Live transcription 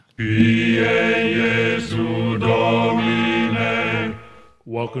Jesu Domine.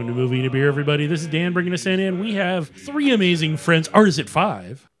 Welcome to Movie and a Beer, everybody. This is Dan bringing us in, and we have three amazing friends, or is it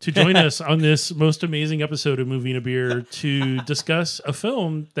five, to join us on this most amazing episode of Movie and a Beer to discuss a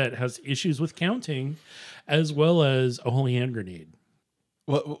film that has issues with counting, as well as a holy hand grenade.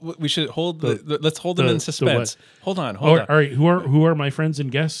 Well, we should hold let's hold them in suspense. Hold on. All right. Who are my friends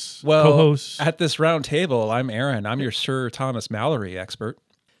and guests, co-hosts? At this round table, I'm Aaron. I'm your Sir Thomas Mallory expert.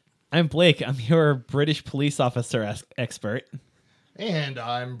 I'm Blake. I'm your British police officer expert. And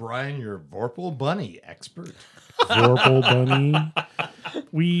I'm Brian, your Vorpal Bunny expert. Vorpal Bunny.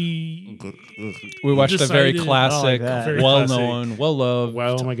 We watched a very decided- classic, Very well-known, classic. well-loved,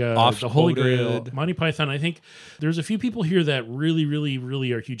 Wow, oh my God. The Holy Grail. Monty Python. I think there's a few people here that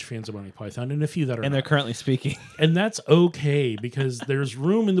really are huge fans of Monty Python, and a few that are And they're not. currently speaking. And that's okay, because there's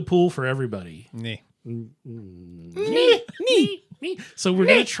room in the pool for everybody. Nee. So we're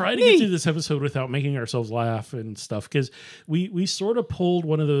going to try to get through this episode without making ourselves laugh and stuff, because we sort of pulled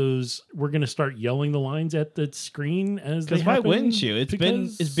one of those, we're going to start yelling the lines at the screen as they Because why happen, wouldn't you? It's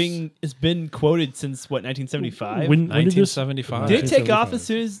been quoted since what, 1975? When did this- 1975. Did it take 1975. off as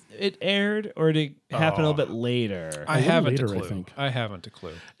soon as it aired, or did it happen a little bit later? I little haven't later, a I clue. think. I haven't a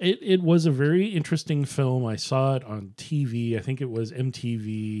clue. It was a very interesting film. I saw it on TV. I think it was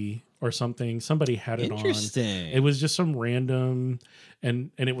MTV or something. Somebody had it on. Interesting. It was just some random,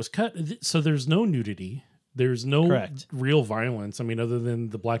 and it was cut. So there's no nudity. There's no Correct. real violence. I mean, other than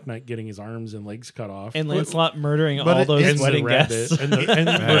the Black Knight getting his arms and legs cut off. And Lancelot murdering But all those and the wedding rabbit, guests. and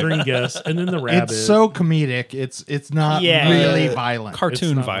the murdering guests, and then the rabbit. It's so comedic. It's not Yeah. really violent.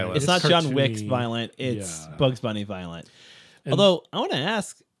 Cartoon not violence. It's not John cartoony. Wick's violent. It's Yeah. Bugs Bunny violent. And Although, I want to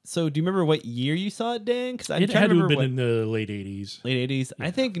ask, so do you remember what year you saw it, Dan? Because I'm it trying had to to have remember been what... in the late 80s. Late 80s? I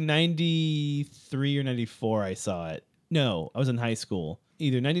think 93 or 94 I saw it. No, I was in high school.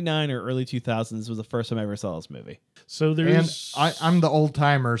 Either 99 or early 2000s was the first time I ever saw this movie. So And there's... I'm the old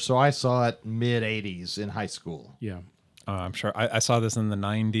timer, so I saw it mid 80s in high school. yeah. I'm sure I saw this in the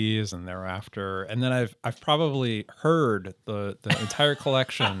 90s and thereafter, and then I've probably heard the entire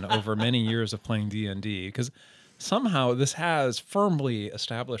collection over many years of playing D&D, because somehow this has firmly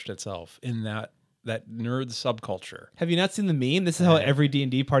established itself in that nerd subculture. Have you not seen the meme? This is how every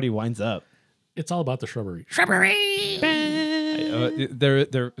D&D party winds up. It's all about the shrubbery.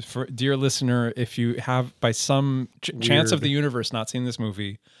 For dear listener, if you have by some chance of Weird. the universe not seen this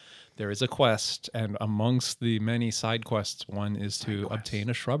movie, there is a quest, and amongst the many side quests, one is to obtain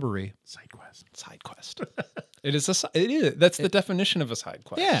a shrubbery. Side quest. Side quest. It is. That's the definition of a side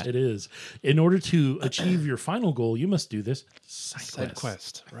quest. Yeah. It is. In order to achieve your final goal, you must do this Side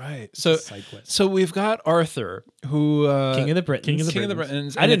quest. Right. So Side quest. So we've got Arthur, who King of the Britons. King of the King of the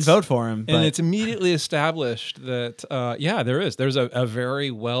Britons. Britons. I and didn't it's- vote for him, but And it's immediately established that, there is. There's a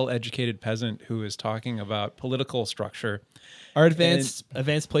very well-educated peasant who is talking about political structure. our advanced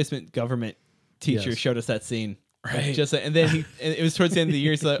placement government teacher Yes. showed us that scene. Right. And then and it was towards the end of the year.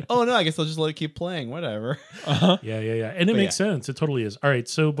 He's like, "Oh no, I guess I'll just let it keep playing. Whatever." Yeah. And it makes sense. It totally is. All right.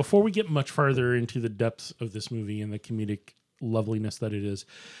 So before we get much farther into the depths of this movie and the comedic loveliness that it is,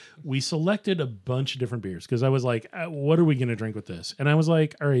 we selected a bunch of different beers because I was like, what are we going to drink with this? And I was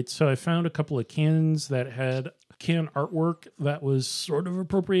like, all right. So I found a couple of cans that had can artwork that was sort of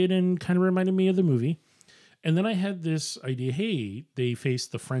appropriate and kind of reminded me of the movie. And then I had this idea, hey, they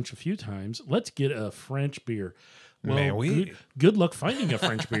faced the French a few times. Let's get a French beer. Well, Mais oui. good luck finding a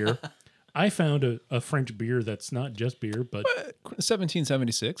French beer. I found a French beer that's not just beer, but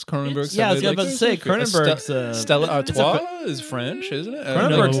 1776, Cronenberg. Yeah, I was about to say, Cronenberg's, Stella Artois is French, isn't it?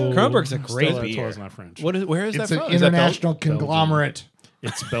 Cronenberg's a great Stella beer. Artois is not French. Where is It's that an from? Is that international Belgium? conglomerate.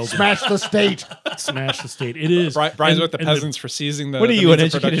 It's Belgium. Smash the state. Smash the state. It is. Brian's And- with the and peasants for seizing the. What are the you, an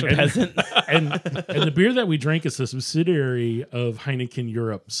means of educated production. peasant? And the beer that we drank is a subsidiary of Heineken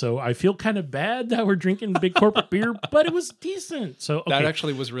Europe. So I feel kind of bad that we're drinking big corporate beer, but it was decent. So okay. That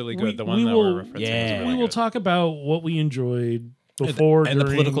actually was really good. We- the we one that will- we're referencing. Yeah. was really we will good. talk about what we enjoyed before and the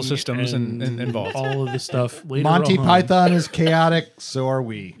during, political systems and involved. all of the stuff later Monty on. Python is chaotic, so are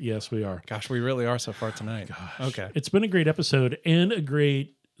we. Yes, we are. Gosh, we really are so far tonight. Okay. It's been a great episode and a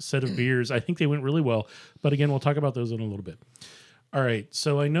great set of beers. I think they went really well. But again, we'll talk about those in a little bit. All right.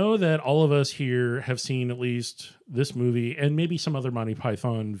 So I know that all of us here have seen at least this movie and maybe some other Monty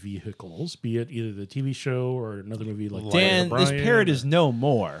Python vehicles, be it either the TV show or another movie like Dan, Life of this Brian. parrot is no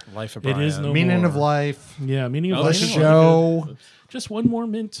more. Life of It Brian. is no Meaning more. of life. Yeah, meaning of Oh, life. The is show. just one more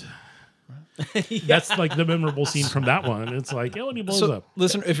mint. That's like the memorable scene from that one. It's like, oh, and he blows So, up.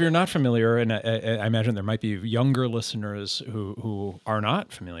 listen, if you're not familiar, and I imagine there might be younger listeners who are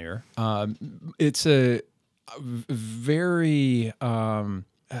not familiar, it's a very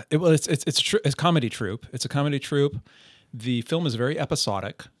It's a comedy troupe. It's a comedy troupe. The film is very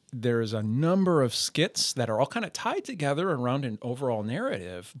episodic. There's a number of skits that are all kind of tied together around an overall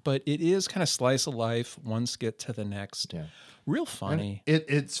narrative, but it is kind of slice of life, one skit to the next. Yeah. Real funny.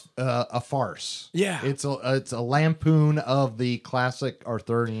 It's a farce. Yeah. It's a lampoon of the classic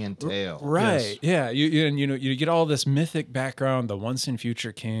Arthurian tale. Right. Yes. Yeah. You get all this mythic background, the once and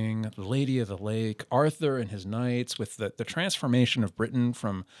future king, the Lady of the Lake, Arthur and his knights, with the transformation of Britain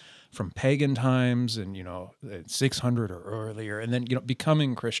from pagan times and 600 or earlier, and then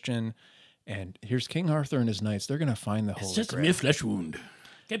becoming Christian. And here's King Arthur and his knights. They're going to find the Holy Grail. Mere flesh wound.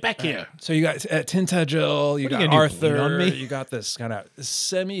 Get back here. So you got Tintagel, you got Arthur, you got this kind of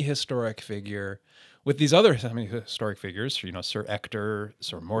semi-historic figure with these other semi-historic figures, Sir Ector,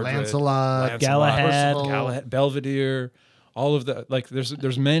 Sir Mordred, Lancelot, Galahad, Belvedere, all of the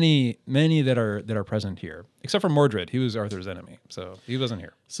there's many that are present here, except for Mordred. He was Arthur's enemy, so he wasn't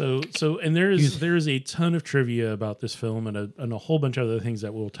here. So and there is a ton of trivia about this film and a whole bunch of other things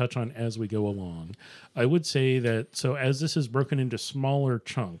that we'll touch on as we go along. I would say that as this is broken into smaller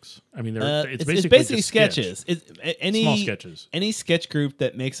chunks. I mean, it's basically just sketches. Small sketches. Any sketch group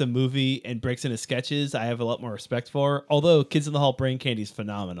that makes a movie and breaks into sketches, I have a lot more respect for. Although Kids in the Hall Brain Candy is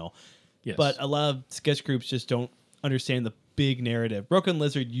phenomenal, Yes. but a lot of sketch groups just don't understand the big narrative. Broken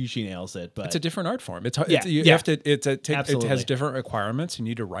Lizard usually nails it, but It's a different art form. It Absolutely. has different requirements. You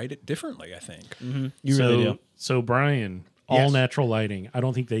need to write it differently, I think. Mm-hmm. You really do. So Brian, all Yes. natural lighting. I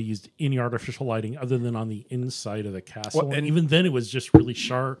don't think they used any artificial lighting other than on the inside of the castle. Well, and and- even then, it was just really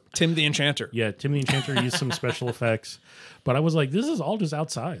sharp. Tim the Enchanter. Yeah, Tim the Enchanter used some special effects, but I was like, this is all just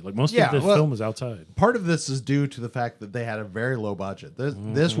outside. Like most Yeah, of the well- film is outside. Part of this is due to the fact that they had a very low budget.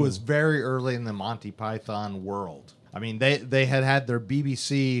 This was very early in the Monty Python world. I mean, they had their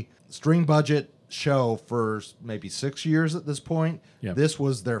BBC string budget show for maybe 6 years at this point. Yep. This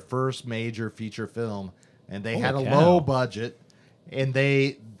was their first major feature film, and they had a cow. low budget, and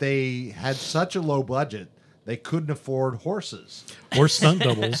they had such a low budget they couldn't afford horses Or stunt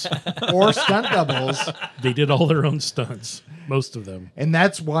doubles. or stunt doubles, They did all their own stunts, most of them. and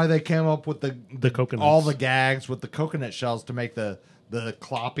that's why they came up with the coconuts. all the gags with the coconut shells to make the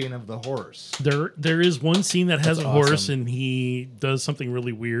clopping of the horse. There is one scene that has That's a horse awesome. and he does something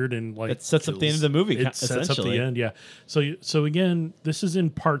really weird and like It sets up the end of the movie, It sets up essentially. the end, yeah. So again, this is in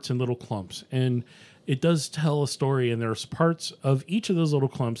parts in little clumps, and it does tell a story. And there's parts of each of those little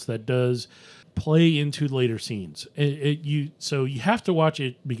clumps that does play into later scenes. So you have to watch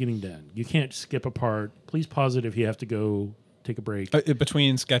it beginning to end. You can't skip a part. Please pause it if you have to go take a break.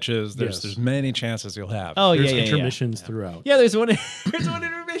 Between sketches, Yes. there's many chances you'll have. Oh There's yeah. intermissions throughout. Yeah, there's one. There's one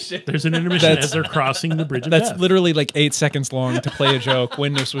intermission. There's an intermission as they're crossing the bridge of That's death. literally like 8 seconds long to play a joke.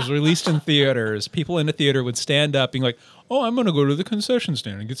 When this was released in theaters, people in the theater would stand up being like, "Oh, I'm going to go to the concession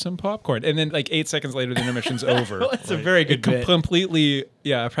stand and get some popcorn." And then like 8 seconds later, the intermission's over. It's a very good bit. Completely,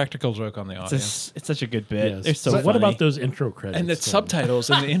 a practical joke on the audience. It's such a good bit. Yes. They're so what funny. about those intro credits? And the though? subtitles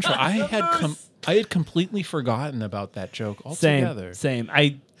in the intro, I had completely forgotten about that joke altogether. Same.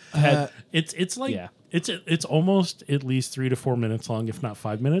 I had It's like Yeah. it's almost at least 3 to 4 minutes long, if not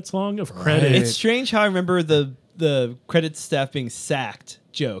 5 minutes long of credits. It's strange how I remember the credit staff being sacked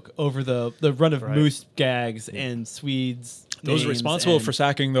joke over the run of Moose gags and Swedes. Those names responsible and- for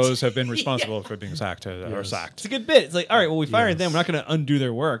sacking those have been responsible for being sacked or Yes. sacked. It's a good bit. It's like, all right, well, we fired them. We're not going to undo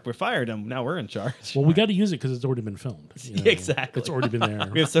their work. We fired them. Now we're in charge. Well, we got to use it because it's already been filmed. you know. Exactly. It's already been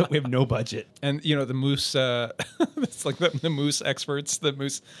there. we have no budget. And the moose, it's like the moose experts, the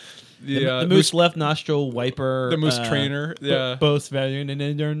moose, The moose left nostril wiper. the moose trainer, yeah. Both value.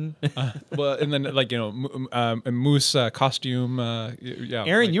 Well, and then like a moose costume, yeah.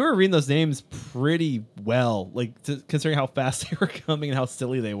 Aaron, you were reading those names pretty well, like considering how fast they were coming and how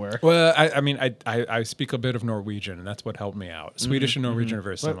silly they were. Well, I speak a bit of Norwegian, and that's what helped me out. Swedish and Norwegian are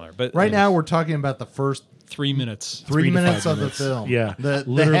very similar, but Right now, we're talking about the first 3 minutes. 3 3 to 5 minutes of the minutes. film. Yeah, the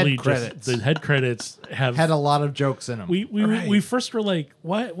literally head credits the head credits have had a lot of jokes in them. we first were like,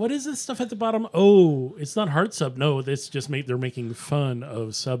 what is this stuff at the bottom? Oh, it's not hard sub. No, this just they're making fun of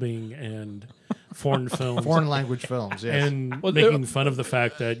subbing and foreign films. Foreign language films, yes. And Well, making fun of the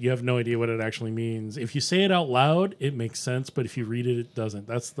fact that you have no idea what it actually means. If you say it out loud, it makes sense, but if you read it, it doesn't.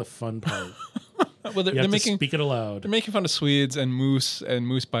 That's the fun part. Well, You have to speak it aloud. They're making fun of Swedes and moose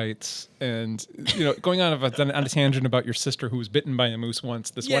bites, and going on a tangent about your sister who was bitten by a moose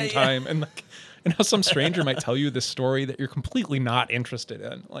once this one time, and how some stranger might tell you this story that you're completely not interested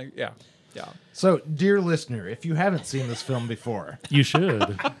in. Like, yeah. Yeah. So, dear listener, if you haven't seen this film before, You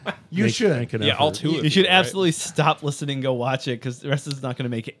should. you should. Make an Yeah, all effort. two of You should right? absolutely stop listening, go watch it, because the rest is not going to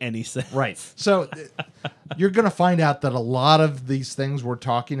make any sense. Right. So, you're going to find out that a lot of these things we're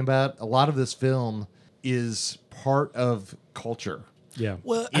talking about, a lot of this film is part of culture. Yeah.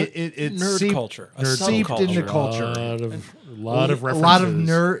 Well, It's nerd seeped- culture. A seeped subculture. into A culture. lot of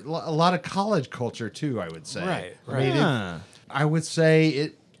references. a lot of college culture too. I would say. Right, I mean, Yeah. I would say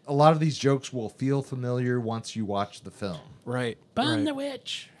it. A lot of these jokes will feel familiar once you watch the film. Right. Burn right. the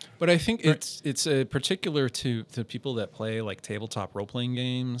witch. But I think it's particular to people that play like tabletop role playing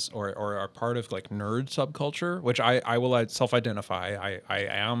games or are part of like nerd subculture, which I will self-identify. I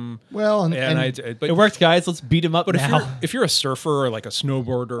am. Well, but It worked, guys. Let's beat him up But now. if you're a surfer or like a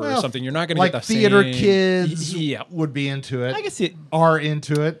snowboarder or something, you're not going to like get the theater same, kids Yeah. would be into it. I guess it, Are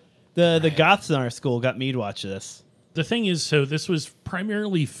into it. the goths in our school got me to watch this. The thing is, so this was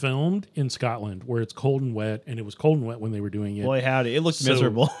primarily filmed in Scotland, where it's cold and wet, and it was cold and wet when they were doing it. Boy, howdy. It looked So-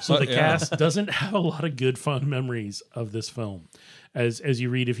 miserable. So the Yeah. cast doesn't have a lot of good, fun memories of this film. As you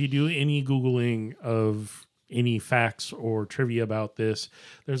read, if you do any Googling of any facts or trivia about this,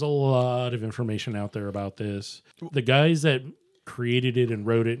 there's a lot of information out there about this. The guys that created it and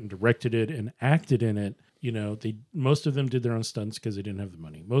wrote it and directed it and acted in it, most of them did their own stunts because they didn't have the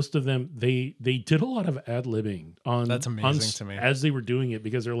money. Most of them, they did a lot of ad-libbing on. That's amazing to me. As they were doing it,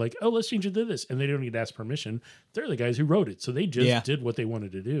 because they're like, oh, let's change it to this. And they don't need to ask permission. They're the guys who wrote it. So they just did what they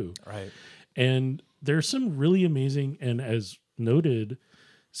wanted to do. Right. And there's some really amazing, and as noted,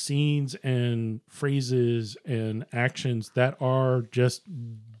 scenes and phrases and actions that are just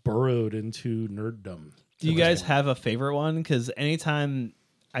burrowed into nerddom. Do you guys have a favorite one? Because anytime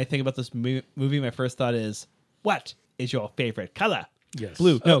I think about this movie, my first thought is, what is your favorite color? Yes.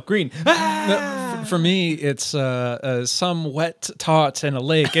 Blue. No, green. For me, it's some wet tot in a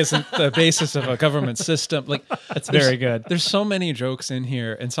lake isn't the basis of a government system. Like That's very good. There's so many jokes in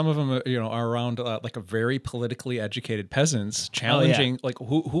here, and some of them, are around like a very politically educated peasants challenging like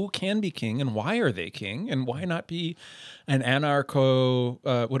who can be king and why are they king and why not be an anarcho.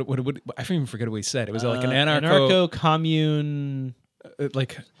 What I even forget what he said. It was like an anarcho commune.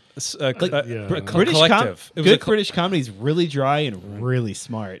 collective. It was Good a British comedy is really dry and really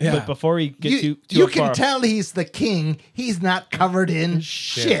smart. Yeah. But before we get too You far, can tell he's the king. He's not covered in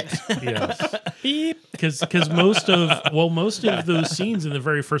shit. Yes. Because most of those scenes in the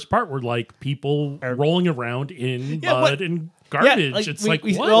very first part were like people rolling around in mud and garbage. It's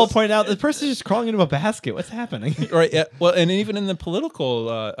we what? all point out the person's just crawling into a basket. What's happening? Right. Yeah. Well, and even in the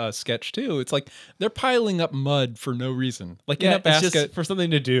political sketch too, it's like they're piling up mud for no reason. Like in a it's basket just for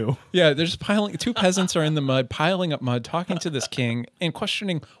something to do. Yeah, they're just piling. Two peasants are in the mud, piling up mud, talking to this king and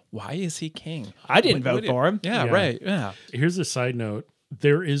questioning why is he king. I didn't vote for him. Yeah, Yeah. right. Yeah. Here's a side note.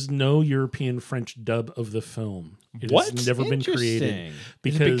 There is no European French dub of the film. It What? has never been created Interesting.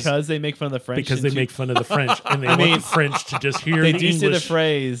 Is it because they make fun of the French. because they and make fun of the French and they I mean, want the French to just hear they the do say the English.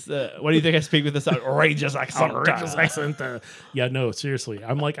 phrase. What do you think I speak with this outrageous accent? Outrageous accent. Yeah, no, seriously.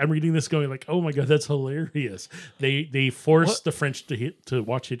 I'm reading this going like, oh my god, that's hilarious. They force the French to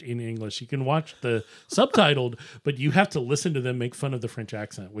watch it in English. You can watch the subtitled, but you have to listen to them make fun of the French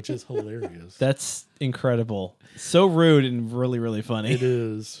accent, which is hilarious. That's incredible. So rude and really, really funny. It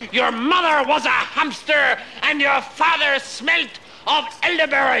is. Your mother was a hamster and your father smelt of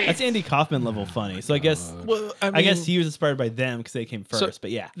elderberry. That's Andy Kaufman level funny. So I guess Well, I guess he was inspired by them because they came first.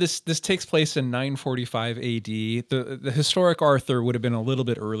 But yeah, This takes place in 945 AD. The historic Arthur would have been a little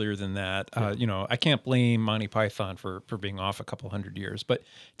bit earlier than that. I can't blame Monty Python for being off a couple hundred years. But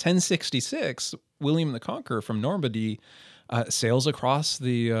 1066, William the Conqueror from Normandy sails across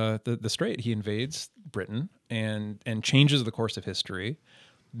the strait. He invades Britain and changes the course of history.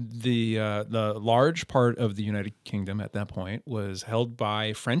 The large part of the United Kingdom at that point was held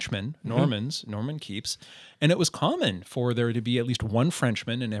by Frenchmen, Normans, Norman keeps, and it was common for there to be at least one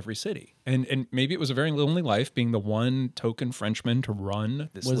Frenchman in every city. And maybe it was a very lonely life being the one token Frenchman to run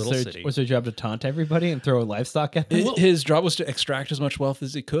this little city. Was their job to taunt everybody and throw livestock at them? His job was to extract as much wealth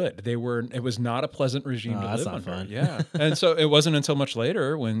as he could. It was not a pleasant regime to that's live not under. fun. Yeah, and so it wasn't until much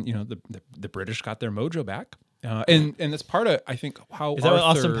later when the British got their mojo back. And it's part of, I think, how Is that what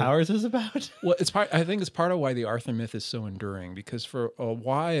Arthur- Austin Powers is about? Well, I think it's part of why the Arthur myth is so enduring, because for a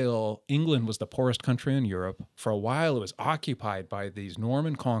while England was the poorest country in Europe. For a while it was occupied by these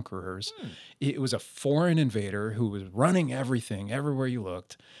Norman conquerors. It was a foreign invader who was running everything everywhere you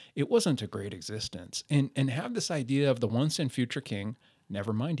looked. It wasn't a great existence. And have this idea of the once and future king,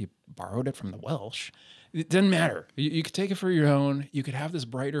 never mind he borrowed it from the Welsh. It didn't matter. You could take it for your own. You could have this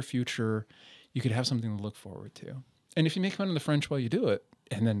brighter future. You could have something to look forward to. And if you make fun of the French while you do it,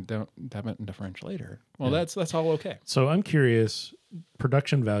 and then don't dub it into French later. Well, that's all okay. So I'm curious,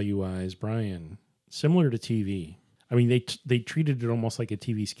 production value wise, Brian, similar to TV. I mean, they treated it almost like a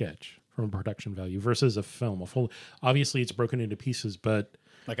TV sketch from a production value versus a film. Obviously, it's broken into pieces, but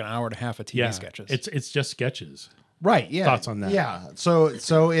Like an hour and a half of TV sketches. It's just sketches. Right. Yeah. Thoughts on that? Yeah. So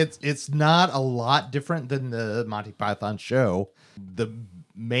it's not a lot different than the Monty Python show. The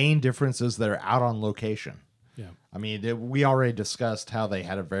main difference is they're out on location. Yeah. I mean, we already discussed how they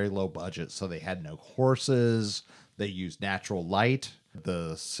had a very low budget, so they had no horses. They used natural light.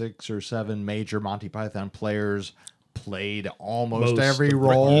 The 6 or 7 major Monty Python players played almost every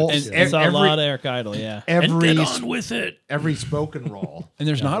role. And it's a lot of Eric Idle, yeah. And get on with it. Every spoken role. And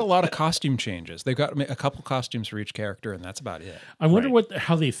there's not a lot of costume changes. They've got a couple costumes for each character, and that's about it. I wonder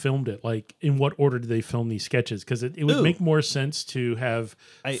how they filmed it. Like, in what order did they film these sketches? Because it would make more sense to have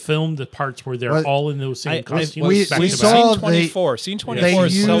filmed the parts where they're all in those same costumes. We back to saw back. Scene 24 They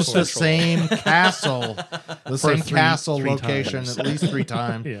is used the central. same castle, three location times. at least 3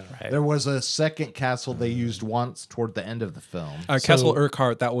 times. Yeah. Right. There was a second castle they used once toward the end of the film. Castle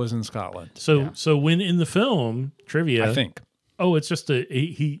Urquhart, that was in Scotland. So when in the film trivia, I think. Oh, it's just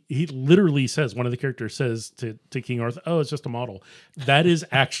he literally says, one of the characters says to King Arthur, "Oh, it's just a model." That is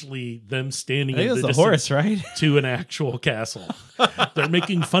actually them standing I think in it's the the horse, distance right? to an actual castle. They're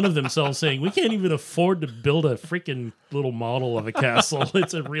making fun of themselves, saying, "We can't even afford to build a freaking little model of a castle.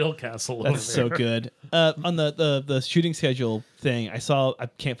 It's a real castle." That's so good. On the shooting schedule thing, I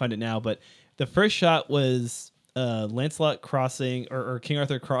can't find it now, but the first shot was Lancelot crossing or King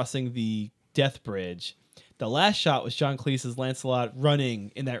Arthur crossing the Death Bridge. The last shot was John Cleese's Lancelot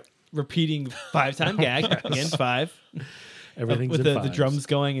running in that repeating 5-time gag. Again, 5. Everything's with in the fives. drums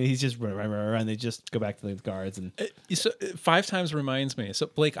going, and he's just run. They just go back to the guards and. So 5 times reminds me. So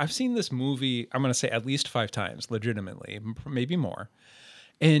Blake, I've seen this movie, I'm going to say at least 5 times, legitimately, maybe more.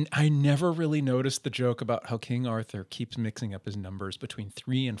 And I never really noticed the joke about how King Arthur keeps mixing up his numbers between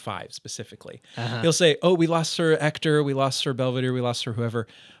 3 and 5 specifically. He'll say, "Oh, we lost Sir Ector, we lost Sir Belvedere, we lost Sir whoever.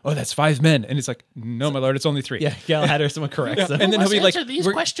 Oh, that's 5 men." And he's like, "No, my lord, it's only 3." Yeah, Galahad or someone corrects them. And then he'll be like, these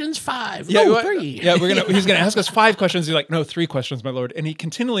questions 5. Yeah, No, what- 3. Yeah, he's gonna ask us 5 questions. He's like, "No, 3 questions, my lord." And he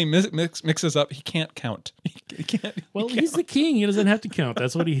continually mixes up. He can't count. He can't. Well, he's the king. He doesn't have to count.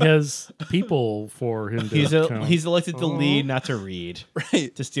 That's what he has people for him to count. He's elected to lead, not to read. Right.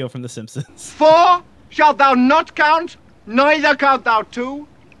 To steal from The Simpsons. 4 shalt thou not count, neither count thou 2,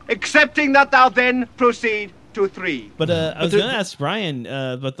 excepting that thou then proceed to 3. But I was going to ask Brian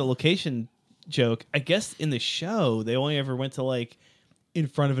about the location joke. I guess in the show, they only ever went to like in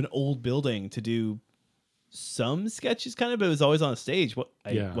front of an old building to do some sketches, kind of, but it was always on a stage.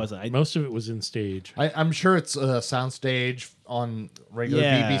 Most of it was in stage. I'm sure it's a soundstage on regular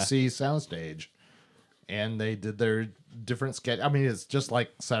Yeah. BBC soundstage. And they did their different sketch. I mean, it's just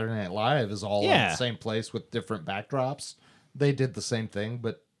like Saturday Night Live is all at the same place with different backdrops. They did the same thing,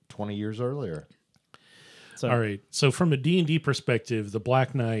 but 20 years earlier. So, All right. So from a D&D perspective, the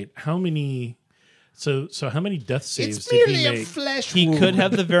Black Knight, how many how many death saves did he make? flesh he could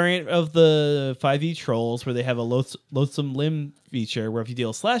have the variant of the 5e trolls where they have a loathsome limb feature where if you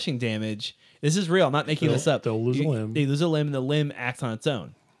deal slashing damage, this is real. I'm not making this up. They'll lose a limb. They lose a limb, and the limb acts on its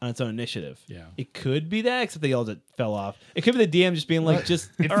own initiative. Yeah. It could be that, except they all just fell off. It could be the DM just being like, It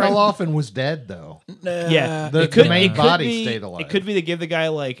all fell right. off and was dead, though. Yeah, The main body stayed alive. It could be they give the guy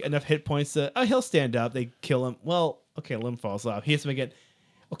like enough hit points that he'll stand up. They kill him. Well, okay, limb falls off. He hits him again.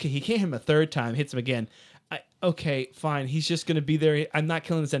 Okay, he can't hit him a third time. Hits him again. Okay, fine. He's just gonna be there. I'm not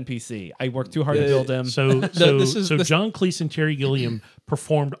killing this NPC. I worked too hard to build him. So John Cleese and Terry Gilliam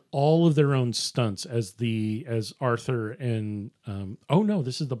performed all of their own stunts as Arthur and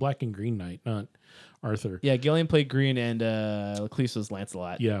this is the Black and Green Knight, not Arthur. Yeah, Gilliam played Green and Cleese was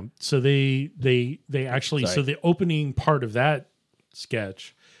Lancelot. Yeah. So they actually so the opening part of that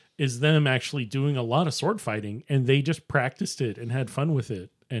sketch is them actually doing a lot of sword fighting, and they just practiced it and had fun with it.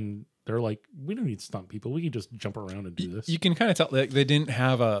 And they're like, we don't need stunt people. We can just jump around and do this. You can kind of tell they didn't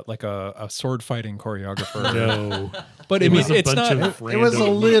have a sword fighting choreographer. No. But I It mean, was a it's bunch not of It was a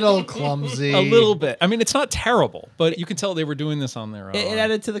random- little clumsy. a little bit. I mean, it's not terrible, but you can tell they were doing this on their own. It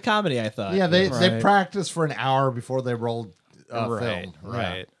added to the comedy, I thought. Yeah, they Right. practiced for an hour before they rolled film.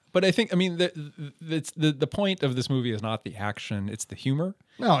 Right. But I think, I mean, the point of this movie is not the action; it's the humor.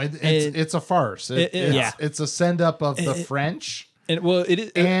 No, it's a farce. It's a send up of the French. And well, it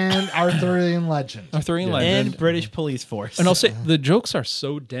is and Arthurian legend. Arthurian legend And British police force. And I'll say the jokes are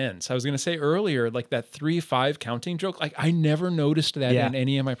so dense. I was going to say earlier, like that 3-5 counting joke. Like I never noticed that in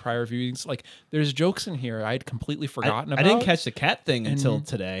any of my prior viewings. Like there's jokes in here I'd completely forgotten about. I didn't catch the cat thing until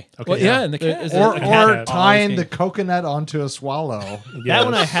today. Okay, well, yeah, and the cat. Or tying the coconut onto a swallow. That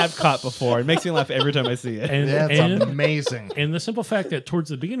one I have caught before. It makes me laugh every time I see it. And, That's amazing. And the simple fact that towards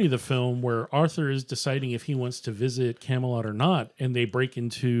the beginning of the film, where Arthur is deciding if he wants to visit Camelot or not, and they break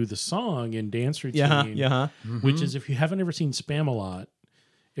into the song and dance routine, which is, if you haven't ever seen Spamalot,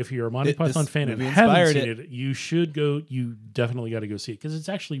 if you're a Monty Python fan and haven't seen it, you should go. You definitely got to go see it, because it's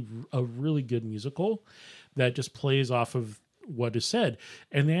actually a really good musical that just plays off of what is said.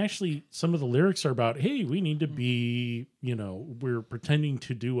 And they actually, some of the lyrics are about, hey, we need to be, we're pretending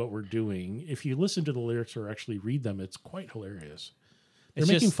to do what we're doing. If you listen to the lyrics or actually read them, it's quite hilarious. They're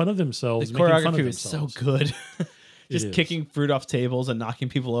making fun of themselves. The choreography is so good. Just kicking fruit off tables and knocking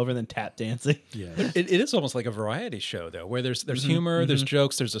people over and then tap dancing. Yeah. It is almost like a variety show, though, where there's humor, there's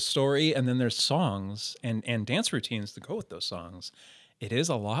jokes, there's a story, and then there's songs and dance routines to go with those songs. It is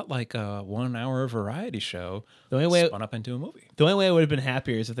a lot like a 1 hour variety show spun up into a movie. The only way I would have been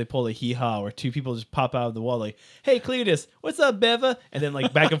happier is if they pulled a hee-haw where two people just pop out of the wall like, hey, Cletus, what's up, Beva? And then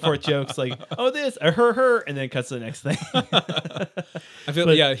like back and forth jokes like, oh, this, or her, and then cuts to the next thing. I feel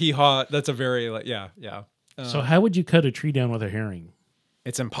hee-haw, that's a very, yeah. So how would you cut a tree down with a herring?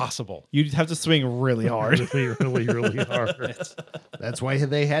 It's impossible. You'd have to swing really hard. really hard. That's why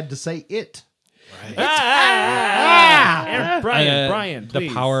they had to say it. Right. Brian, the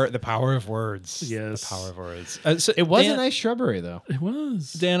power of words. Yes, the power of words. So it was a nice shrubbery, though. It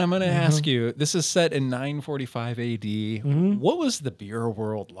was. Dan, I'm going to ask you. This is set in 945 AD. What was the beer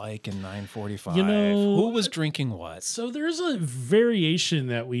world like in 945? Who was drinking what? So there's a variation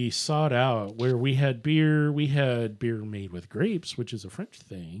that we sought out where we had beer. We had beer made with grapes, which is a French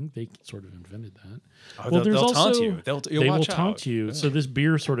thing. They sort of invented that. Oh, they'll taunt you. They will taunt you. Yeah. So this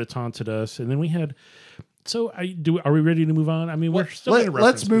beer sort of taunted us, and then we had. So are we ready to move on? I mean, we're still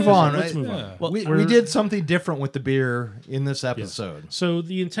let's move on. Let's move on. Well, we did something different with the beer in this episode. Yes. So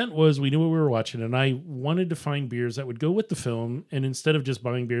the intent was, we knew what we were watching, and I wanted to find beers that would go with the film. And instead of just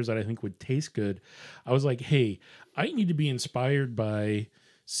buying beers that I think would taste good, I was like, hey, I need to be inspired by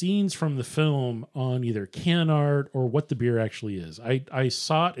scenes from the film on either can art or what the beer actually is. I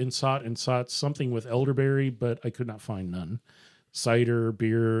sought something with elderberry, but I could not find none. Cider,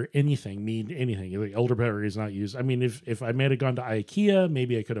 beer, anything, mead, anything. Like elderberry is not used. I mean, if I might have gone to IKEA,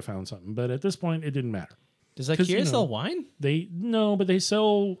 maybe I could have found something. But at this point, it didn't matter. Does IKEA sell wine? But they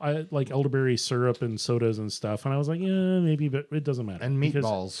sell like elderberry syrup and sodas and stuff. And I was like, yeah, maybe, but it doesn't matter. And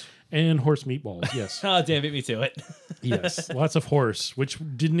meatballs. And horse meatballs, yes. Oh, damn, beat me to it. Yes, lots of horse, which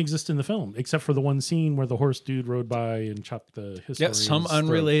didn't exist in the film, except for the one scene where the horse dude rode by and chopped the historian.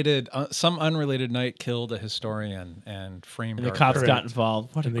 Yeah, some unrelated knight killed a historian and framed. And the cops got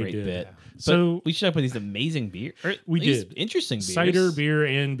involved. What a great bit! Yeah. So we should have put these amazing beers. We did interesting beers. Cider, beer,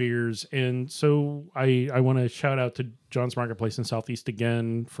 and beers. And so I want to shout out to John's Marketplace in Southeast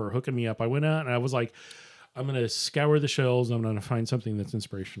again for hooking me up. I went out and I was like, I'm going to scour the shelves. I'm going to find something that's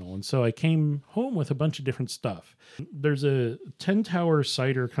inspirational. And so I came home with a bunch of different stuff. There's a 10 Towers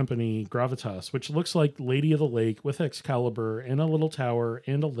Cider company, Gravitas, which looks like Lady of the Lake with Excalibur and a little tower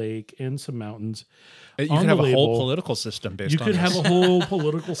and a lake and some mountains. You could have a whole political system based on this. You could have a whole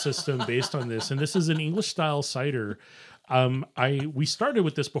political system based on this. And this is an English style cider. We started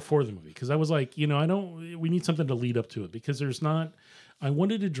with this before the movie because I was like, we need something to lead up to it, because I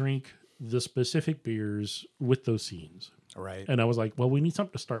wanted to drink the specific beers with those scenes. Right. And I was like, well, we need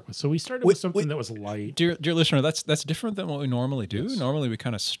something to start with. So we started with something that was light. Dear listener, that's different than what we normally do. Yes. Normally we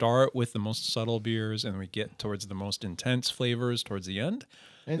kind of start with the most subtle beers and we get towards the most intense flavors towards the end.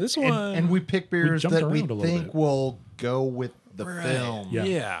 And we pick beers that we think will go with the film.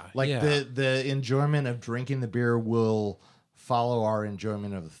 Yeah. The enjoyment of drinking the beer will follow our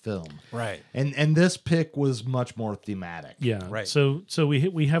enjoyment of the film. Right. And this pick was much more thematic. Yeah. Right. So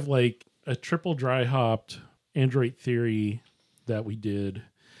we have like a triple dry hopped Androit Theory that we did,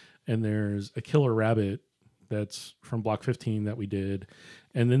 and there's a Killer Rabbit that's from Block 15 that we did,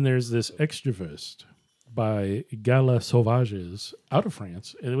 and then there's this Extravist by Gallia Sauvages out of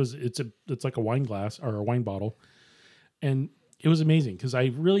France. And it's like a wine glass or a wine bottle, and it was amazing because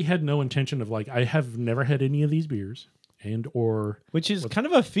I really had no intention of I have never had any of these beers. Which is kind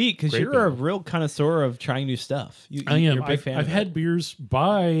of a feat because you're a real connoisseur of trying new stuff. I am. You're a big fan. I've had beers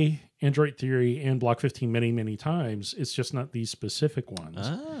by Androit Theory and Block 15 many, many times. It's just not these specific ones.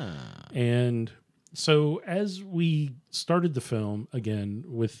 And so as we started the film again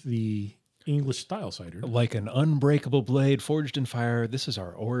with the English style cider. Like an unbreakable blade forged in fire, this is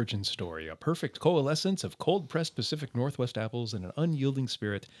our origin story. A perfect coalescence of cold-pressed Pacific Northwest apples and an unyielding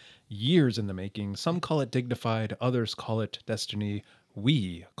spirit. Years in the making. Some call it dignified, others call it destiny.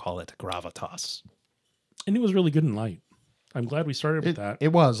 We call it gravitas. And it was really good and light. I'm glad we started with that. It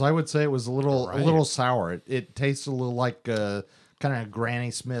was. I would say it was a little Right. a little sour. It tastes a little like kind of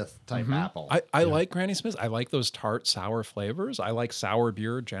Granny Smith type apple. I like Granny Smith. I like those tart, sour flavors. I like sour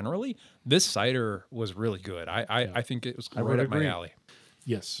beer generally. This cider was really good. I think it was right up my alley.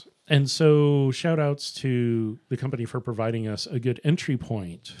 Yes. And so shout outs to the company for providing us a good entry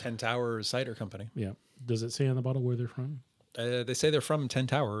point. 10 Towers Cider Company. Yeah. Does it say on the bottle where they're from? They say they're from 10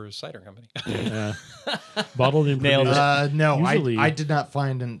 Towers Cider Company. Bottled and Nailed it. produced. No, Usually- I did not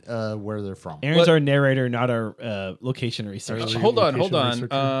find where they're from. Aaron's our narrator, not our location researcher. Early Hold on. location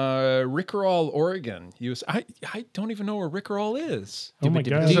researcher. Rickerall, Oregon. I don't even know where Rickerall is. Oh my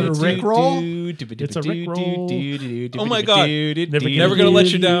God. Is it a Rickroll? It's a Rickroll. Oh my God. Never gonna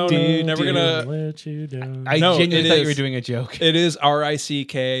let you down. Never gonna let you down. I No, genuinely it thought you is. were doing a joke. It is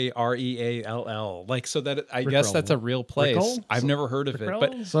RICKREALL. Like, so that I guess Rickroll. that's a real place. Rickroll? I've never heard of it,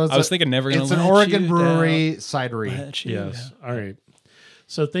 but Rickroll? So I was thinking never gonna It's let an Oregon you brewery down. cidery. Let you Yes. down. All right.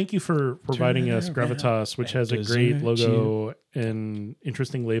 So thank you for providing us Gravitas, which has a and great desert logo and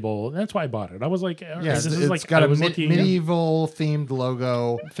interesting label. That's why I bought it. I was like, all right, Yeah, this is it's like got I a was looking. medieval themed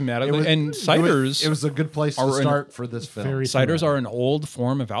logo. Thematically. It was- And ciders It was a good place to are an- start for this film. very Ciders thematic. are an old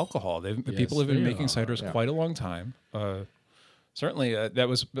form of alcohol. People have been they making are, ciders quite a long time. Certainly, that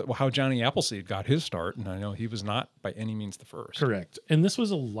was how Johnny Appleseed got his start, and I know he was not by any means the first. Correct. And this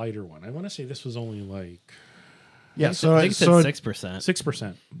was a lighter one. I want to say this was only like Yeah, I so think it said 6%.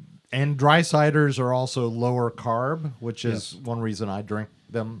 6%. and dry ciders are also lower carb, which is one reason I drink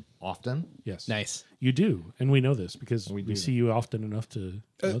them often. Yes. Nice. You do. And we know this because we do. see you often enough to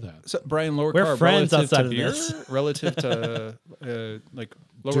know that. So, Brian, lower We're carb friends relative outside to of beer, this. relative to like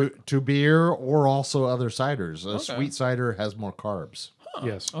lower. To beer or also other ciders. A Okay. sweet cider has more carbs.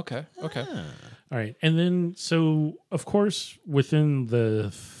 Yes. Okay. Okay. All right. And then, so of course, within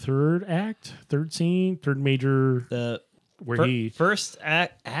the third scene, third major, The where he first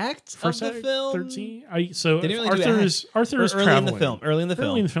act first of the act, film. third scene. Arthur They didn't really do is Arthur's early traveling. in the film. Early in the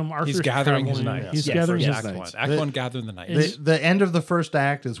Early in film. the film, Arthur's He's gathering his traveling. knights. He's Yeah, gathering first his Act knights. one. Act one. Gathering the knights. The end of the first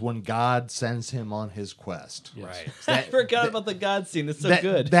act is when God sends him on his quest. Right. I forgot about the God scene. It's so That-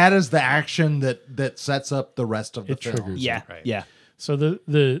 good. That is the action that sets up the rest of the It film. triggers. yeah. Right. Yeah. So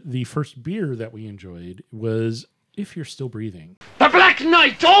the first beer that we enjoyed was If You're Still Breathing, The Black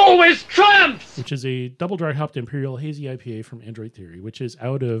Knight always triumphs! which is a double dry hopped Imperial Hazy IPA from Androit Theory, which is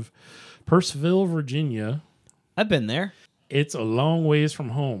out of Purcellville, Virginia. I've been there. It's a long ways from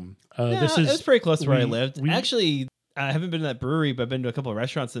home. This it is was pretty close to where I we- lived. we- Actually, I haven't been to that brewery, but I've been to a couple of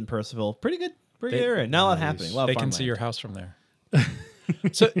restaurants in Percival. Pretty good. Pretty good area. Not a lot happening. A lot of They can farmland. see your house from there.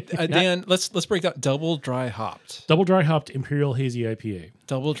 So Dan, let's break down double dry hopped. double dry hopped Imperial Hazy IPA.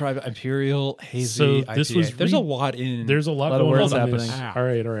 Double dry Imperial Hazy So IPA. this was There's a lot in. There's a lot Lot of going words on in this.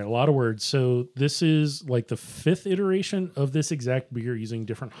 happening. All right, a lot of words. So this is like the fifth iteration of this exact beer using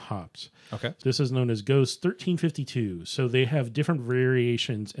different hops. Okay. This is known as Ghost 1352. So they have different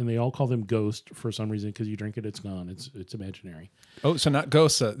variations, and they all call them Ghost for some reason because you drink it, it's gone. It's imaginary. Oh, so not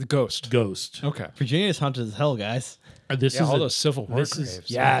ghost, the ghost. Ghost. Okay. Virginia's haunted as hell, guys. This Yeah, is all a- those Civil War this is-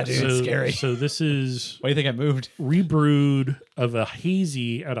 graves. Yeah, dude, it's scary. So this is Why do you think I moved? rebrewed of a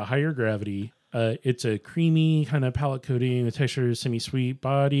hazy at a higher gravity. It's a creamy kind of palate coating. The texture is semi-sweet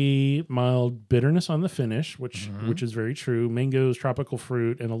body, mild bitterness on the finish, which is very true. Mangoes, tropical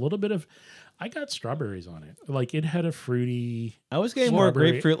fruit, and a little bit of. I got strawberries on it. Like it had a fruity. I was getting more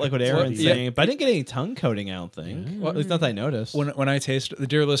Strawberry- grapefruit, like what Aaron's yeah. saying, but I didn't get any tongue coating. I don't think. Well, at least not that I noticed. When I tasted, the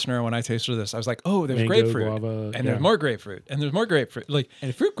dear listener, when I tasted this, I was like, oh, there's Mango, grapefruit, guava, and yeah. there's more grapefruit, and there's more grapefruit, like,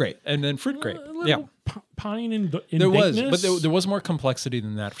 and fruit grape. and then fruit grape. A little Yeah, pine and there was, dankness. but there was more complexity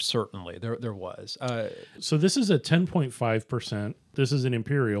than that. Certainly, there was. So this is a 10.5%. This is an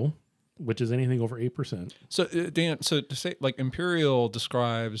Imperial, which is anything over 8%. So Dan, so to say, like Imperial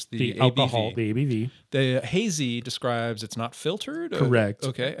describes the ABV. Alcohol, the ABV. The hazy describes it's not filtered. Correct.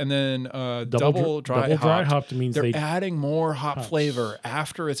 Okay, and then double dry hopped means they're they adding more hop flavor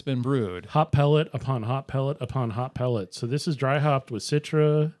after it's been brewed. hop pellet upon hop pellet upon hop pellet. So this is dry hopped with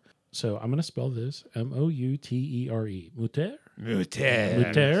Citra. So I'm going to spell this Moutere. Muter?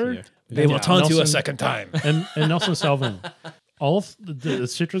 Muter. They will taunt you a Nelson- second time. And Nelson Salvin. The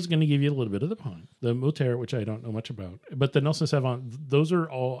Citra is going to give you a little bit of the pine. The Muter, which I don't know much about, but the Nelson Savant, those are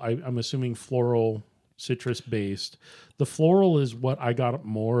all I'm assuming floral, citrus based. The floral is what I got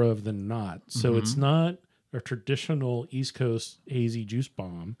more of than not. So it's not a traditional East Coast hazy juice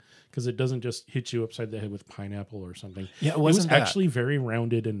bomb because it doesn't just hit you upside the head with pineapple or something. Yeah, it was wasn't that. actually very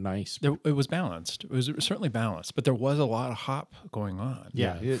rounded and nice. It was balanced. It was certainly balanced, but there was a lot of hop going on.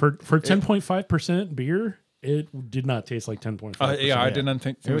 Yeah. For 10.5% beer, it did not taste like 10.5%. Yeah, I didn't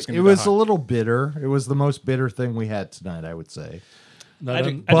think it was going to It be was that a hot. little bitter. It was the most bitter thing we had tonight, I would say. Not,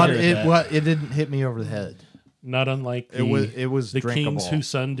 But it didn't hit me over the head. not unlike It was the drinkable. kings whose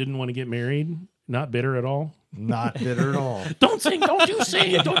son didn't want to get married. Not bitter at all. Not bitter at all. Don't sing. Don't you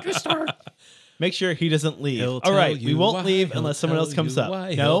sing. Don't you start. Make sure he doesn't leave. He'll All tell right, we you won't why. leave He'll unless someone tell else comes you up. why.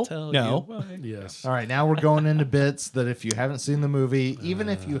 No, He'll tell no. you why. Yes. All right, now we're going into bits that if you haven't seen the movie, even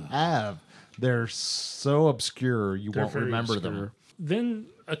if you have, they're so obscure you They're won't very remember obscure. them. Then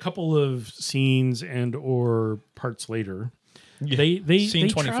a couple of scenes and or parts later, they Scene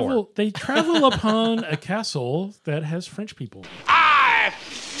 24. travel upon a castle that has French people. I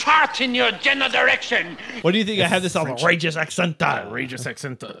fart in your general direction. What do you think? I have this outrageous accent. Outrageous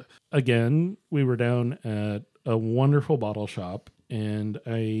accent. Again, we were down at a wonderful bottle shop, and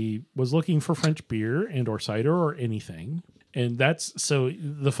I was looking for French beer and or cider or anything. And that's so.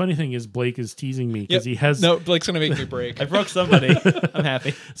 The funny thing is, Blake is teasing me because he has No, Blake's going to make me break. I broke somebody. I'm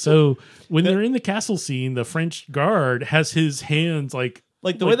happy. So when they're in the castle scene, the French guard has his hands like The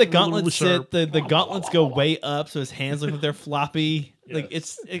way the really gauntlets sharp. sit, the gauntlets go way up, so his hands look like they're floppy. Like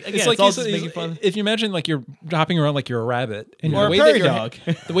it's It's all you just said- making fun. If you imagine like you're hopping around like you're a rabbit, and Or the a way prairie that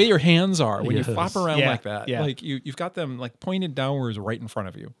your dog. the way your hands are when Yes. you flop around Yeah, like that, yeah. like you've got them like pointed downwards right in front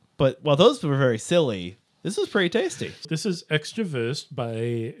of you. But while those were very silly, this was pretty tasty. This is Extravist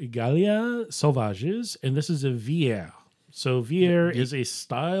by Gallia Sauvages, and this is a vière. So vière is a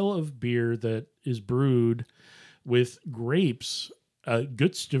style of beer that is brewed with grapes,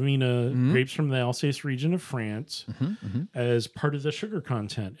 Gewürztraminer grapes from the Alsace region of France, as part of the sugar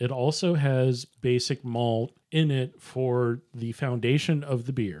content. It also has basic malt in it for the foundation of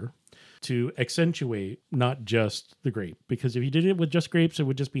the beer to accentuate not just the grape. Because if you did it with just grapes, it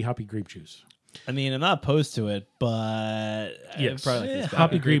would just be hoppy grape juice. I mean, I'm not opposed to it, but Yes. I probably like this better.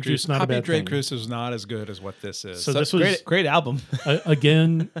 Hoppy grape juice, not a Hoppy bad grape thing. juice is not as good as what this is. So this was Great album.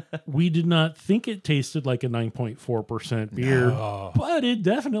 Again, we did not think it tasted like a 9.4% beer, but it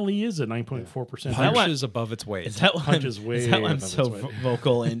definitely is a 9.4%. punches above its weight. Is that why Punches I'm, way is that why I'm above so its weight.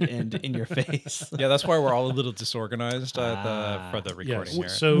 vocal and in your face? Yeah, that's why we're all a little disorganized for the recording here.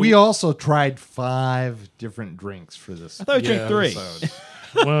 So We also tried 5 different drinks for this. I thought we drank 3. episode.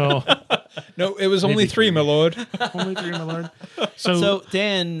 well, No, it was only 3, my lord. only 3, my lord. So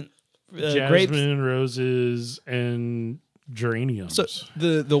Dan, jasmine, grapes. roses, and geraniums. So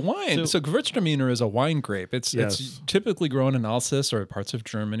the wine. So Gewürztraminer is a wine grape. It's Yes. typically grown in Alsace or parts of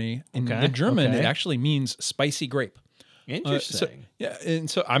Germany. In Okay, the German, okay. it actually means spicy grape. Interesting. And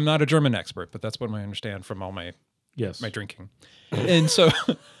so I'm not a German expert, but that's what I understand from all my yes. drinking. And so,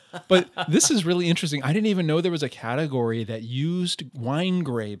 but this is really interesting. I didn't even know there was a category that used wine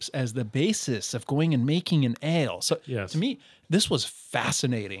grapes as the basis of going and making an ale. So Yes. to me, this was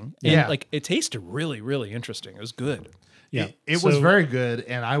fascinating. And Yeah. like it tasted really, really interesting. It was good. Yeah. It was So very good,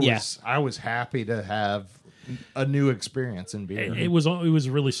 and I Yeah. was happy to have a new experience in beer. It was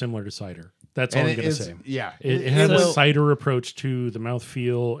really similar to cider. That's all And I'm it going to is- say. yeah. It had a So- cider approach to the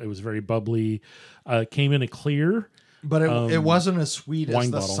mouthfeel. It was very bubbly. Came in a clear. But it wasn't as sweet as wine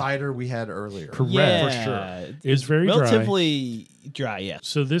the bottle. cider we had earlier. Correct. Yeah, For sure. It's very dry. relatively dry. Yeah.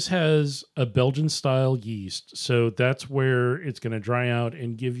 So this has a Belgian style yeast. So that's where it's going to dry out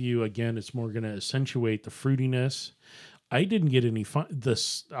and give you, again, it's more going to accentuate the fruitiness. I didn't get any fun.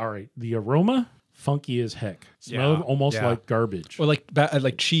 The aroma, funky as heck. Smelled Yeah, almost yeah. like garbage. Or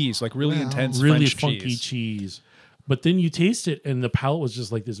like cheese, like really intense Really French funky cheese. But then you taste it and the palate was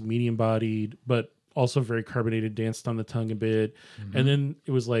just like this medium bodied, but also very carbonated, danced on the tongue a bit. And then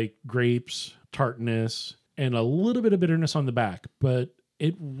it was like grapes, tartness, and a little bit of bitterness on the back. But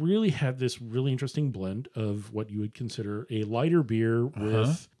it really had this really interesting blend of what you would consider a lighter beer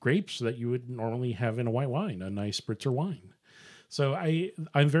with grapes that you would normally have in a white wine, a nice spritzer wine. So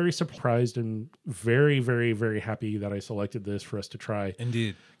I'm very surprised and very, very, very happy that I selected this for us to try.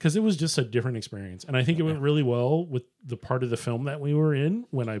 Indeed. Because it was just a different experience. And I think it went really well with the part of the film that we were in.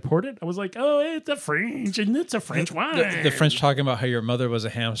 When I poured it, I was like, oh, it's a French, and it's a French wine. The French talking about how your mother was a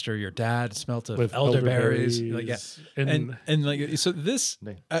hamster, your dad smelt of With elderberries. elderberries. Like, yeah. And- And like, so this,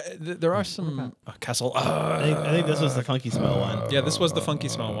 there are some castle. I think this was the funky smell one. Yeah, this was the funky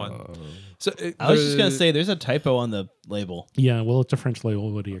smell one. So I was just gonna say, there's a typo on the label. Yeah, well, it's a French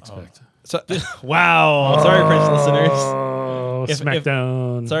label. What do you expect? So, Wow. Sorry, French listeners.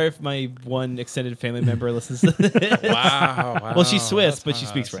 SmackDown. Sorry if my one extended family member listens to this. Wow. Well, she's Swiss, That's but she nice.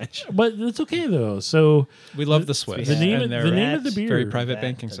 speaks French. But it's okay though. So We love the Swiss. the name and of- their the name of the beer. very private That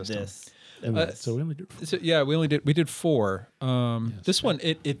banking to system. this. so we only did. So, yeah, we did 4. This one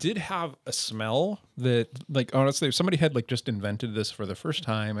it did have a smell that, like, honestly, if somebody had like just invented this for the first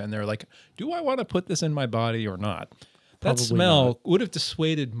time and they're like, do I want to put this in my body or not? That Probably smell not. would have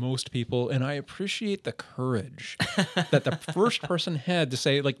dissuaded most people, and I appreciate the courage that the first person had to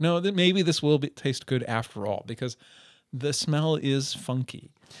say, like, no, that maybe this will taste good after all, because the smell is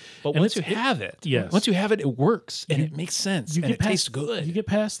funky. But And once you it's- have it, yes. once you have it, it works and it makes sense and it tastes You good. get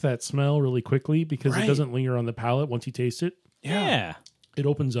past that smell really quickly because it Right. doesn't linger on the palate once you taste it. Yeah. It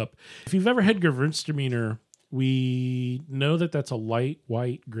opens up. If you've ever had Gewürztraminer, we know that that's a light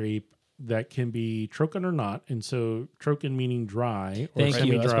white grape that can be trocken or not. And so trocken meaning dry or Thank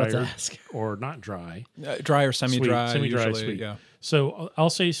you. I was semi-dry about to ask. or not dry. Dry or semi-dry, Semi-dry, usually, sweet. yeah. So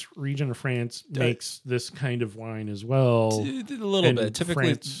Alsace region of France makes this kind of wine as well. A little And bit. Typically,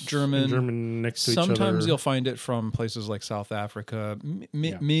 France it's and German. German next to each other. Sometimes you'll find it from places like South Africa.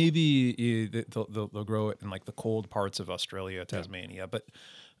 Yeah. Maybe they'll grow it in like the cold parts of Australia, Tasmania. But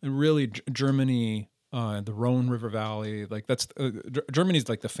really, Germany, the Rhone River Valley, like that's Germany's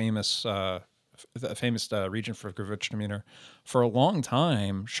like the famous region for Gewürztraminer. For a long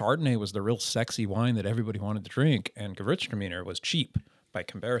time, Chardonnay was the real sexy wine that everybody wanted to drink, and Gewürztraminer was cheap by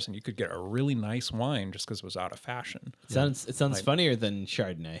comparison. You could get a really nice wine just because it was out of fashion. It sounds funnier than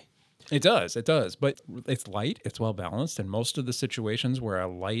Chardonnay. It does, but it's light, it's well balanced, and most of the situations where a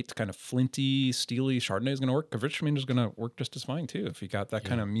light, kind of flinty, steely Chardonnay is going to work, Gewürztraminer is going to work just as fine too. If you got that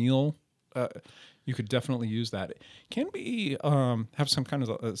kind of meal, you could definitely use that. It can be have some kind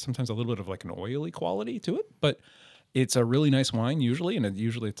of sometimes a little bit of like an oily quality to it, but it's a really nice wine usually, and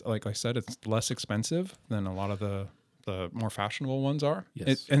it's like I said, it's less expensive than a lot of the more fashionable ones are.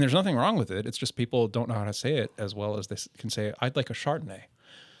 Yes. And there's nothing wrong with it. It's just people don't know how to say it as well as they can say, I'd like a Chardonnay.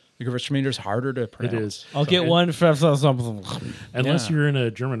 The Gewürztraminer is harder to pronounce. It is. I'll get one for Unless Yeah. you're in a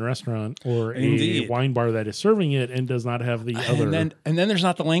German restaurant or Indeed. a wine bar that is serving it and does not have the other. And then there's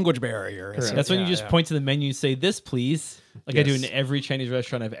not the language barrier. Correct. That's when you Yeah, just yeah. point to the menu and say, "This, please," like I do in Yes. every Chinese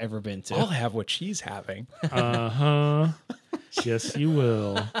restaurant I've ever been to. I'll have what she's having. Yes, you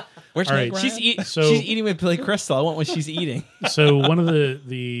will. Where's All Meg right, Ryan? So- she's eating with Billy Crystal. I want what she's eating. So one of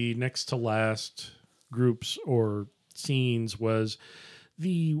the next to last groups or scenes was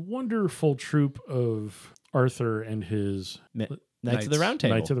the wonderful troupe of Arthur and his Knights of the Round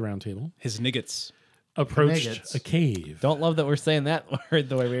Table. Knights of the Round Table His niggets. approached Kniggets. a cave. Don't love that we're saying that word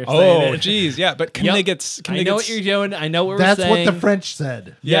the way we were saying Oh, it. geez, yeah, but Yep. niggets. I know what you're doing. I know what we're That's saying. what the French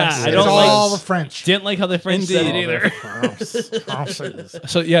said. Yeah, Yes, I it don't It's was. all like. the French. Didn't like how the French said it Indeed. either.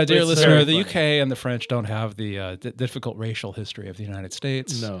 So yeah, dear It's listener, very the funny. UK and the French don't have the difficult racial history of the United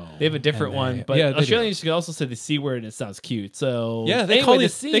States. No. They have a different And one, they- but yeah, they do. Australians could also say the C word and it sounds cute. So Yeah, they anyway, call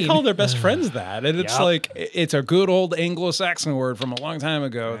the they call scene- their best friends that, and it's Yep. like it's a good old Anglo-Saxon word from a long time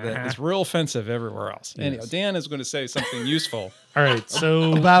ago that is real offensive everywhere else. Anyhow, Dan is going to say something useful. All right,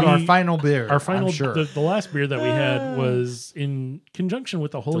 so About our the- final beer. Our final, I'm sure. the last beer that we had was in conjunction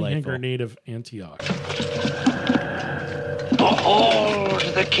with the Holy Hand Delightful. Grenade of Antioch. Behold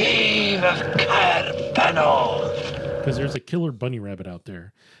the cave of Carbano. Because there's a killer bunny rabbit out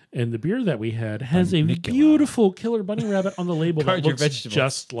there. And the beer that we had has a beautiful killer bunny rabbit on the label that Guard your looks vegetables.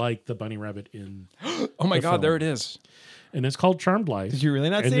 just like the bunny rabbit in. Oh my The God, film. there it is. And it's called Charmed Life. Did you really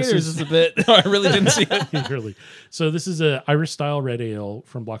not And see it, this or is is- this a bit? No, I really didn't see it. Really. So this is a Irish style red ale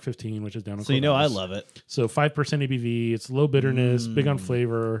from Block 15, which is down in So you know I Corvallis. love it. So 5% ABV. It's low bitterness, big on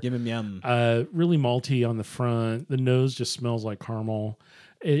flavor. Yum yum. Really malty on the front. The nose just smells like caramel.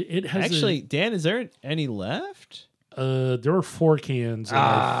 It has Actually, Dan, is there any left? there were 4 cans, and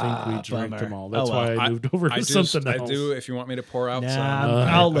I think we drank bummer. them all. That's Oh, well. why I moved over to something else. I do. If you want me to pour out Nah, some,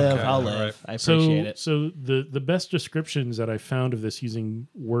 I'll live. Okay, I'll all live. right. I appreciate it. So the best descriptions that I found of this using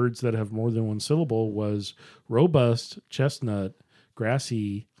words that have more than one syllable was robust, chestnut,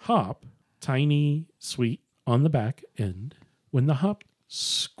 grassy, hop, tiny, sweet on the back end. When the hop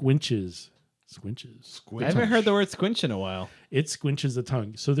squinches. I haven't heard the word squinch in a while. It squinches the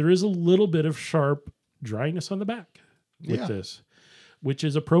tongue. So there is a little bit of sharp dryness on the back with Yeah. this, which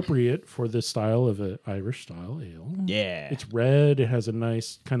is appropriate for this style of an Irish style ale. Yeah. It's red. It has a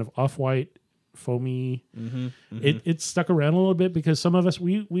nice kind of off-white, foamy. It stuck around a little bit because some of us,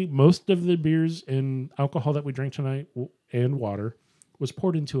 we most of the beers and alcohol that we drank tonight and water was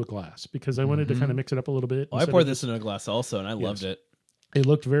poured into a glass because I wanted to kind of mix it up a little bit. Well, I instead poured of this in a glass also, and I loved it. It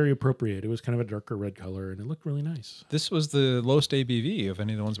looked very appropriate. It was kind of a darker red color, and it looked really nice. This was the lowest ABV of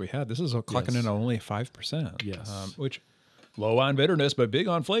any of the ones we had. This is clocking Yes. in at only 5%. Yes. Which Low on bitterness, but big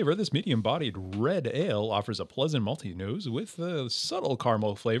on flavor, this medium-bodied red ale offers a pleasant malty nose with a subtle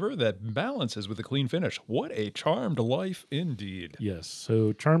caramel flavor that balances with a clean finish. What a charmed life indeed. Yes.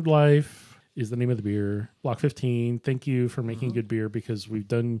 So Charmed Life is the name of the beer. Block 15. Thank you for making good beer because we've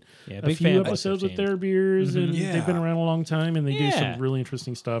done a big few fan of episodes with 15. their beers and Yeah. they've been around a long time and they do Yeah. some really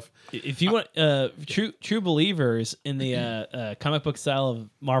interesting stuff. If you want true believers in the comic book style of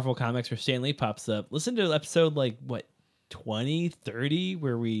Marvel Comics where Stan Lee pops up, listen to episode 20, 30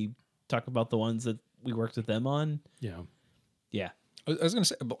 where we talk about the ones that we worked with them on. Yeah. Yeah. I was going to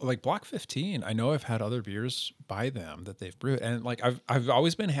say, like Block 15, I know I've had other beers by them that they've brewed, and like I've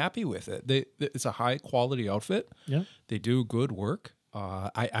always been happy with it. It's a high quality outfit. Yeah. They do good work.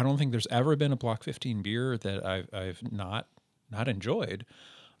 I don't think there's ever been a Block 15 beer that I've not enjoyed.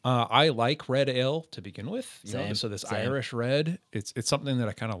 I like red ale to begin with. Same. So this Same. Irish red, it's something that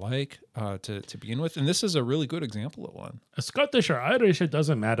I kind of like to begin with, and this is a really good example of one. A Scottish or Irish, it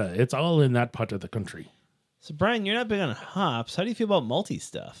doesn't matter. It's all in that part of the country. So, Brian, you're not big on hops. How do you feel about malty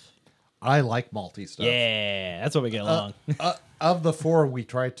stuff? I like malty stuff. Yeah, that's what we get along. Of the 4 we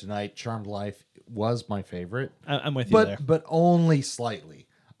tried tonight, Charmed Life was my favorite, I'm with you there. but only slightly.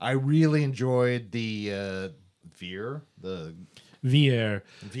 I really enjoyed the vière, the Vière.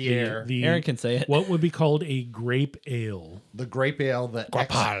 Vière. The Aaron can say it. What would be called a grape ale. grape ale, the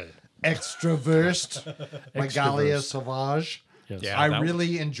extraversed by Gallia Sauvages. Yes. Yeah. I that-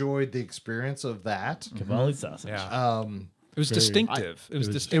 really enjoyed the experience of that. Cavalli sausage. Yeah, it was distinctive. It was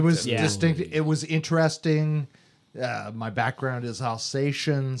distinctive. It was Yeah. distinct. It was interesting. My background is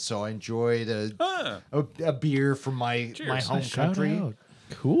Alsatian, so I enjoyed a beer from my home Shout country. out.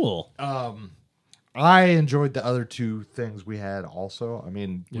 Cool. I enjoyed the other 2 things we had also. I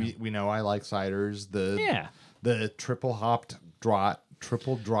mean, we know I like ciders. The triple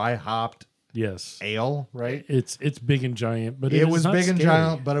dry hopped Yes. ale, right? It's big and giant, but It is was not big and scary.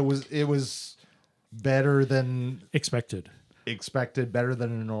 giant, but it was better than Expected. expected, better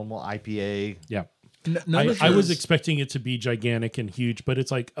than a normal IPA. Yeah. None of I was those- expecting it to be gigantic and huge, but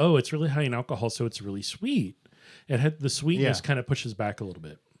it's like, oh, it's really high in alcohol, so it's really sweet. It had the sweetness Yeah. kind of pushes back a little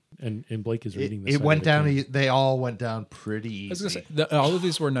bit. And Blake is reading this. It went down. They all went down pretty I was easy. gonna say, all of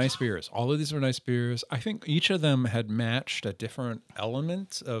these were nice beers. I think each of them had matched a different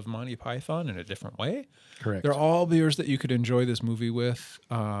element of Monty Python in a different way. Correct. They're all beers that you could enjoy this movie with.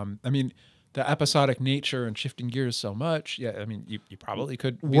 I mean, the episodic nature and shifting gears so much. Yeah, I mean, you probably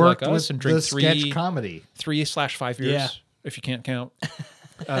could be Worked like us with and drink the sketch comedy. 3/5 years Yeah. if you can't count.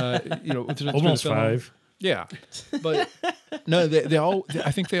 Through the Almost film. 5. Yeah, but no, they all.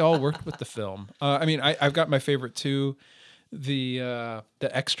 I think they all worked with the film. I mean, I've got my favorite too. The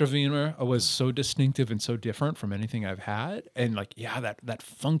extra Wiener was so distinctive and so different from anything I've had, and that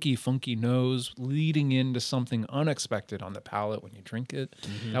funky nose leading into something unexpected on the palate when you drink it.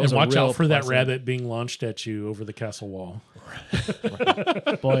 That was And a watch real out for that pleasant- rabbit being launched at you over the castle wall.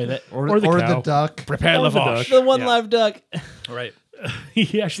 Boy, that Or the cow. the duck. Prepare Or the the vache. the one Yeah. live duck. Right.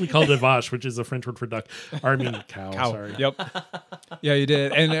 He actually called it vache, which is a French word for duck. Or I mean cow. Cow. Sorry. Yep. Yeah, you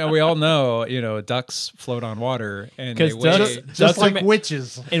did, and we all know, ducks float on water, and 'Cause they weigh- ducks- Just Ducks are like ma-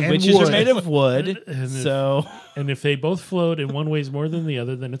 witches. And witches wood. are made of wood. And if- so And if they both float and one weighs more than the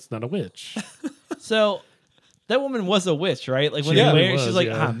other, then it's not a witch. that woman was a witch, right? Like when She they really weighed, she's was, like,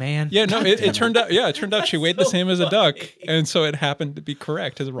 yeah. ah, man. Yeah, no, it turned out. Yeah, it turned out she weighed the same as a duck, and so it happened to be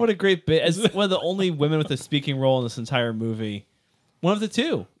correct. What a great bit. As one of the only women with a speaking role in this entire movie. One of the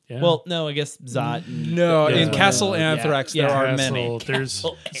 2. Yeah. Well, no, I guess Zot. And no, Yeah. in Castle Yeah. Anthrax Yeah. there are Castle, many. There's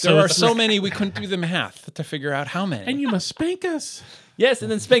There are it's- so many we couldn't do the math to figure out how many. and you must spank us Yes, and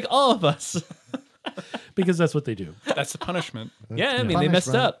then spank all of us. because that's what they do. That's the punishment. Yeah, I mean, they messed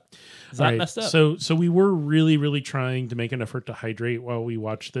Punishment. up. Zot Right. messed up. So we were really, really trying to make an effort to hydrate while we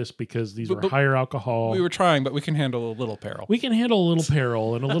watched this because these were but higher alcohol. We were trying, but we can handle a little peril. We can handle a little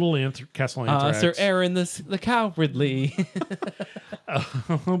peril and a little Castle Anthrax. Sir Aaron, the cowardly.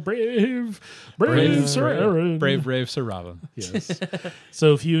 brave Sir Aaron. Brave Sir Robin. Yes.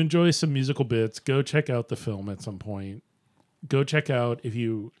 So if you enjoy some musical bits, go check out the film at some point. Go check out, if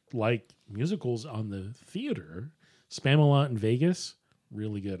you like musicals on the theater, Spamalot in Vegas,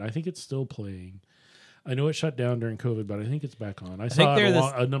 really good. I think it's still playing. I know it shut down during COVID, but I think it's back on. I saw think it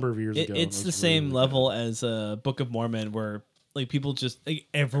they're a number of years ago. and It's it the was same really level as Book of Mormon, where like people just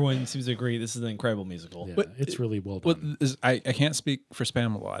everyone seems to agree this is an incredible musical. good. Yeah, But it's really well Well, done. I can't speak for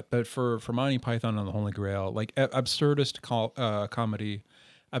Spam a lot, but for Monty Python and the Holy Grail, like absurdist comedy,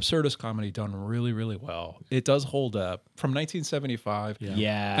 absurdist comedy done really, really well. It does hold up. From 1975.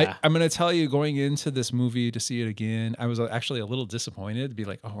 Yeah. I'm going to tell you, going into this movie to see it again, I was actually a little disappointed to be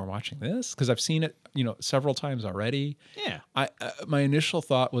like, oh, we're watching this? Because I've seen it, several times already. Yeah. My initial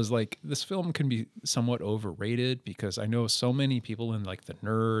thought was like, this film can be somewhat overrated because I know so many people in like the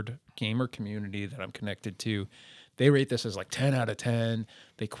nerd gamer community that I'm connected to, they rate this as like 10 out of 10.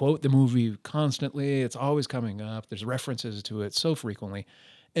 They quote the movie constantly. It's always coming up. There's references to it so frequently.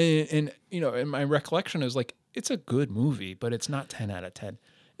 And my recollection is like, it's a good movie, but it's not 10 out of 10.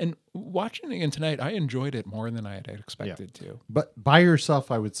 And watching it again tonight, I enjoyed it more than I had expected to. But by yourself,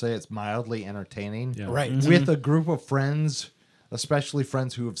 I would say it's mildly entertaining. Yeah. Right. With a group of friends, especially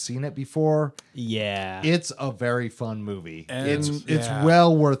friends who have seen it before, Yeah. it's a very fun movie. And- It's yeah.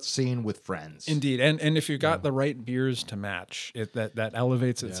 well worth seeing with friends. Indeed. And if you got the right beers to match, that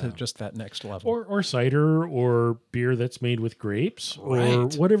elevates it to just that next level. Or cider or beer that's made with grapes or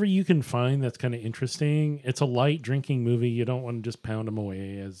Right. whatever you can find that's kind of interesting. It's a light drinking movie. You don't want to just pound them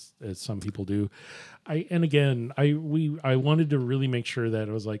away as some people do. I wanted to really make sure that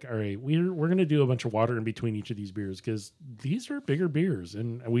I was like, all right, we're going to do a bunch of water in between each of these beers because these are bigger beers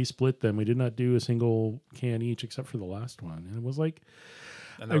and we split them. We did not do a single can each except for the last one. And it was like,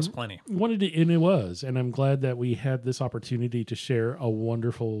 And that was plenty. wanted to, and it was, and I'm glad that we had this opportunity to share a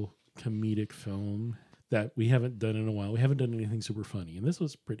wonderful comedic film that we haven't done in a while. We haven't done anything super funny, and this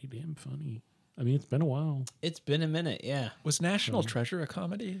was pretty damn funny. I mean, it's been a while. It's been a minute, yeah. Was National Treasure a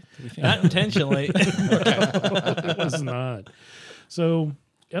comedy? Do we think? Not intentionally. It was not. So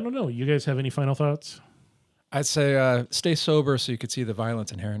I don't know. You guys have any final thoughts? I'd say stay sober so you could see the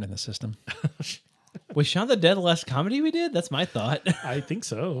violence inherent in the system. Was Shaun the Dead the last comedy we did? That's my thought. I think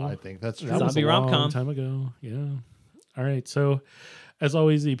so. I think that's true. That was Zombie a long rom-com. time ago. Yeah. All right. So, as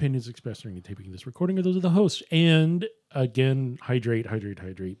always, the opinions expressed during the taping of this recording are those of the host. And again, hydrate,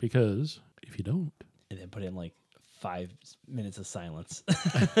 because if you don't, And then put in like 5 minutes of silence.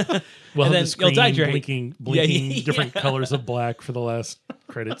 well, And then the screen you'll hydrate. blinking Yeah. different colors of black for the last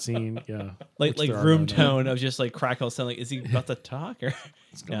credit scene. Yeah. like Which there are room none. tone of just like crackle sound like, is he about to talk? Or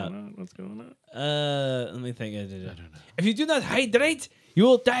What's going on? What's going on? let me think. I don't know. If you do not hydrate, you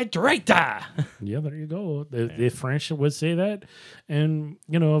will hydrate. Yeah, there you go. The French would say that. And,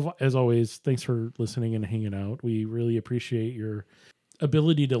 as always, thanks for listening and hanging out. We really appreciate your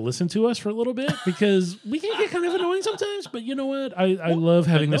ability to listen to us for a little bit because we can get kind of annoying sometimes, but you know what? I love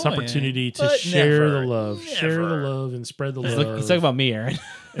having this annoying, opportunity to but share never, the love. Share the love and spread the love. Let's talk about me, Aaron.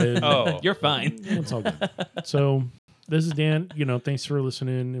 And Oh. You're fine. it's all good. So this is Dan. Thanks for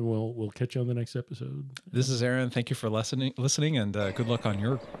listening, and we'll catch you on the next episode. This is Aaron. Thank you for listening, and good luck on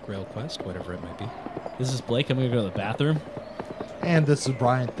your Grail quest, whatever it might be. This is Blake. I'm going to go to the bathroom. And this is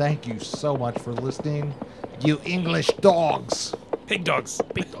Brian. Thank you so much for listening. You English dogs. Pig dogs.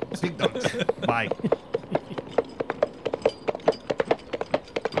 Big dogs. Bye.